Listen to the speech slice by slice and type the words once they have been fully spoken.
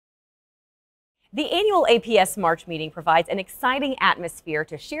The annual APS March Meeting provides an exciting atmosphere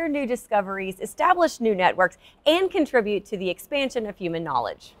to share new discoveries, establish new networks, and contribute to the expansion of human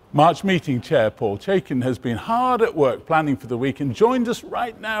knowledge. March Meeting Chair Paul Chaikin has been hard at work planning for the week and joined us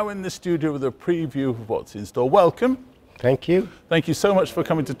right now in the studio with a preview of what's in store. Welcome. Thank you. Thank you so much for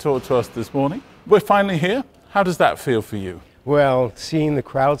coming to talk to us this morning. We're finally here. How does that feel for you? Well, seeing the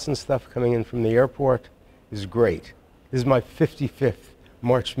crowds and stuff coming in from the airport is great. This is my 55th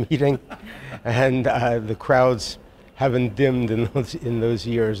March meeting, and the crowds haven't dimmed in those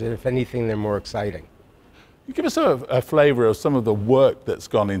years, and if anything, they're more exciting. You give us a flavor of some of the work that's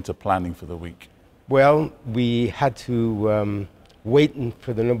gone into planning for the week. Well, we had to wait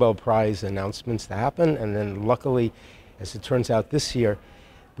for the Nobel Prize announcements to happen, and then luckily, as it turns out this year,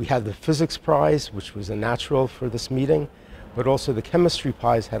 we had the Physics Prize, which was a natural for this meeting, but also the Chemistry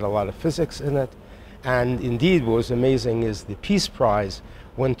Prize had a lot of physics in it. And indeed, what was amazing is the Peace Prize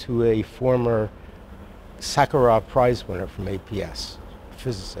went to a former Sakharov Prize winner from APS, a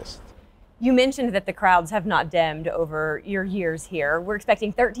physicist. You mentioned that the crowds have not dimmed over your years here. We're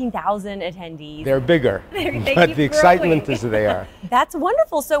expecting 13,000 attendees. They're bigger, They but keep the excitement is there. That's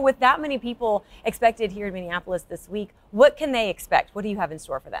wonderful. So with that many people expected here in Minneapolis this week, what can they expect? What do you have in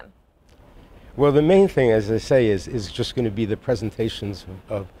store for them? Well, the main thing, as I say, is just going to be the presentations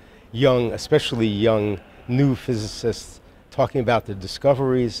of young, especially young, new physicists talking about the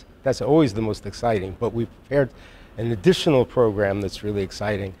discoveries. That's always the most exciting, but we prepared an additional program that's really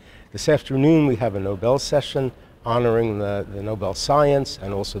exciting. This afternoon we have a Nobel session honoring the Nobel Science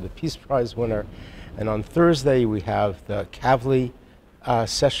and also the Peace Prize winner. And on Thursday we have the Kavli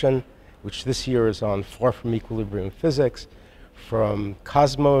session, which this year is on far from equilibrium physics, from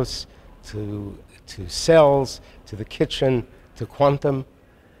cosmos to cells, to the kitchen, to quantum.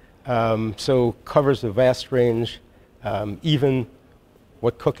 So covers a vast range, even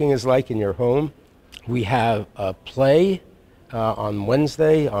what cooking is like in your home. We have a play on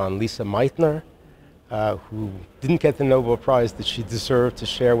Wednesday on Lisa Meitner, who didn't get the Nobel Prize that she deserved to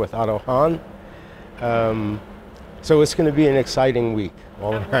share with Otto Hahn. So it's going to be an exciting week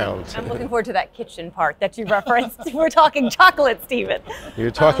all around. I'm looking forward to that kitchen part that you referenced. We're talking chocolate, Stephen. You're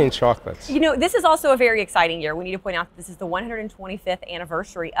talking chocolates. You know, this is also a very exciting year. We need to point out that this is the 125th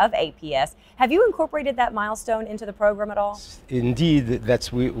anniversary of APS. Have you incorporated that milestone into the program at all? Indeed,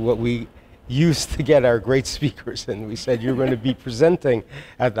 that's what we used to get our great speakers, and we said you're going to be presenting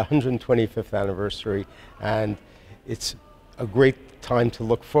at the 125th anniversary, and it's a great time to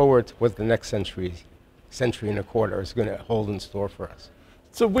look forward to what the next century and a quarter is going to hold in store for us.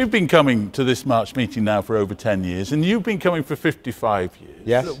 So we've been coming to this March meeting now for over 10 years, and you've been coming for 55 years.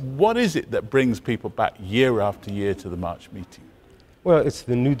 Yes. So what is it that brings people back year after year to the March meeting? Well, it's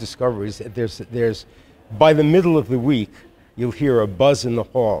the new discoveries. There's by the middle of the week, you'll hear a buzz in the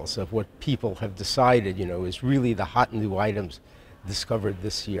halls of what people have decided, is really the hot new items discovered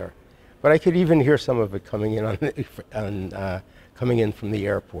this year. But I could even hear some of it coming in coming in from the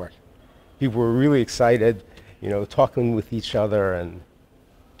airport. People were really excited, talking with each other, and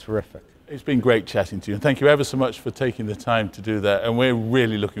terrific. It's been great chatting to you, and thank you ever so much for taking the time to do that, and we're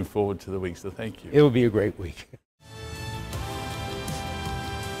really looking forward to the week, so thank you. It will be a great week.